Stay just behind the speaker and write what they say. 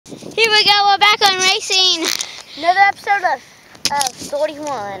Here we go, we're back on racing. Another episode of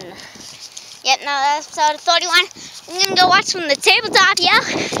 31. Yep, another episode of 31. I'm gonna go watch from the tabletop, yeah?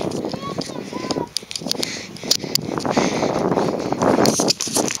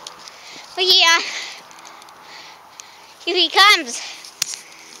 Oh yeah. Here he comes.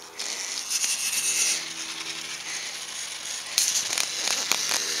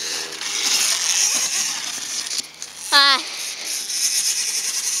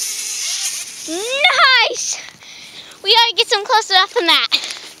 Nice! We gotta get some closer up than that.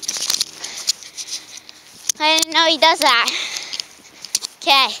 I didn't know he does that.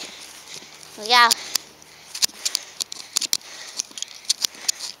 Okay, here we go.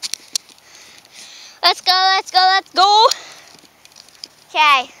 Let's go, let's go, let's go.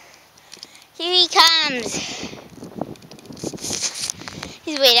 Okay, here he comes.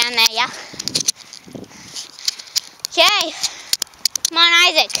 He's way down there, yeah? Okay, come on,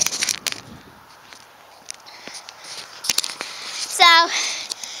 Isaac. So,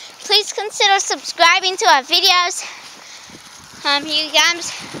 please consider subscribing to our videos. Here he comes.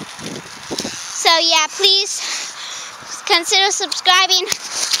 So yeah, please consider subscribing.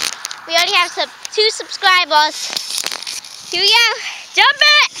 We already have 2 subscribers. Here we go. Jump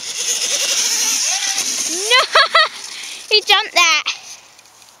it! No! He jumped that.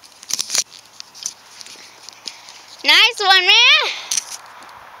 Nice one, man.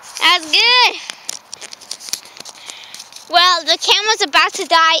 That was good. Well, the camera's about to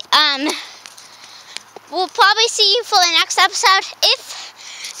die. We'll probably see you for the next episode.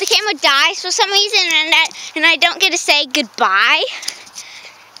 If the camera dies for some reason and I don't get to say goodbye,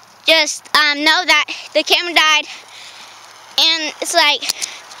 just know that the camera died, and it's like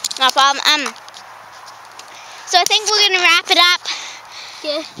no problem. So I think we're gonna wrap it up.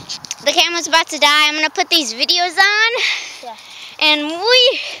 Yeah. The camera's about to die. I'm gonna put these videos on, yeah, and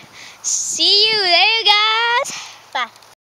we